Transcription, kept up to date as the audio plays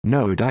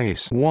No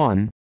dice.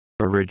 1.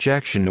 A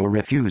rejection or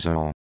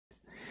refusal.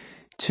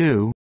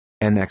 2.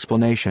 An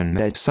explanation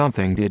that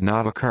something did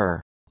not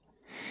occur.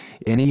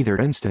 In either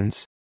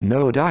instance,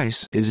 no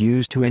dice is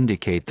used to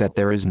indicate that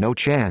there is no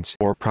chance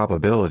or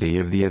probability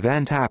of the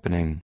event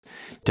happening.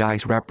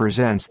 Dice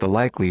represents the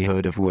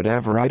likelihood of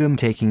whatever item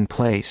taking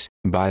place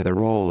by the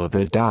roll of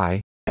the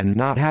die, and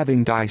not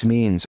having dice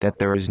means that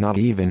there is not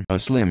even a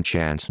slim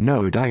chance.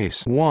 No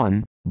dice.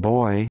 1.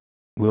 Boy,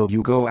 will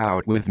you go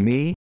out with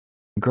me?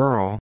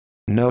 Girl,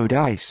 no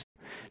dice.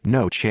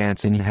 No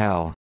chance in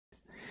hell.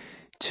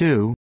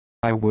 2.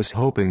 I was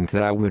hoping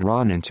that I would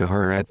run into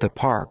her at the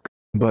park,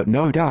 but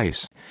no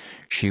dice.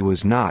 She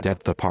was not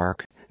at the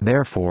park,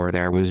 therefore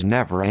there was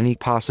never any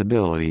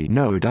possibility.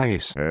 No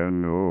dice.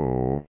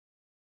 N-O-D-I-C-E.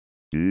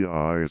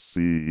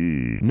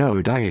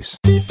 No dice.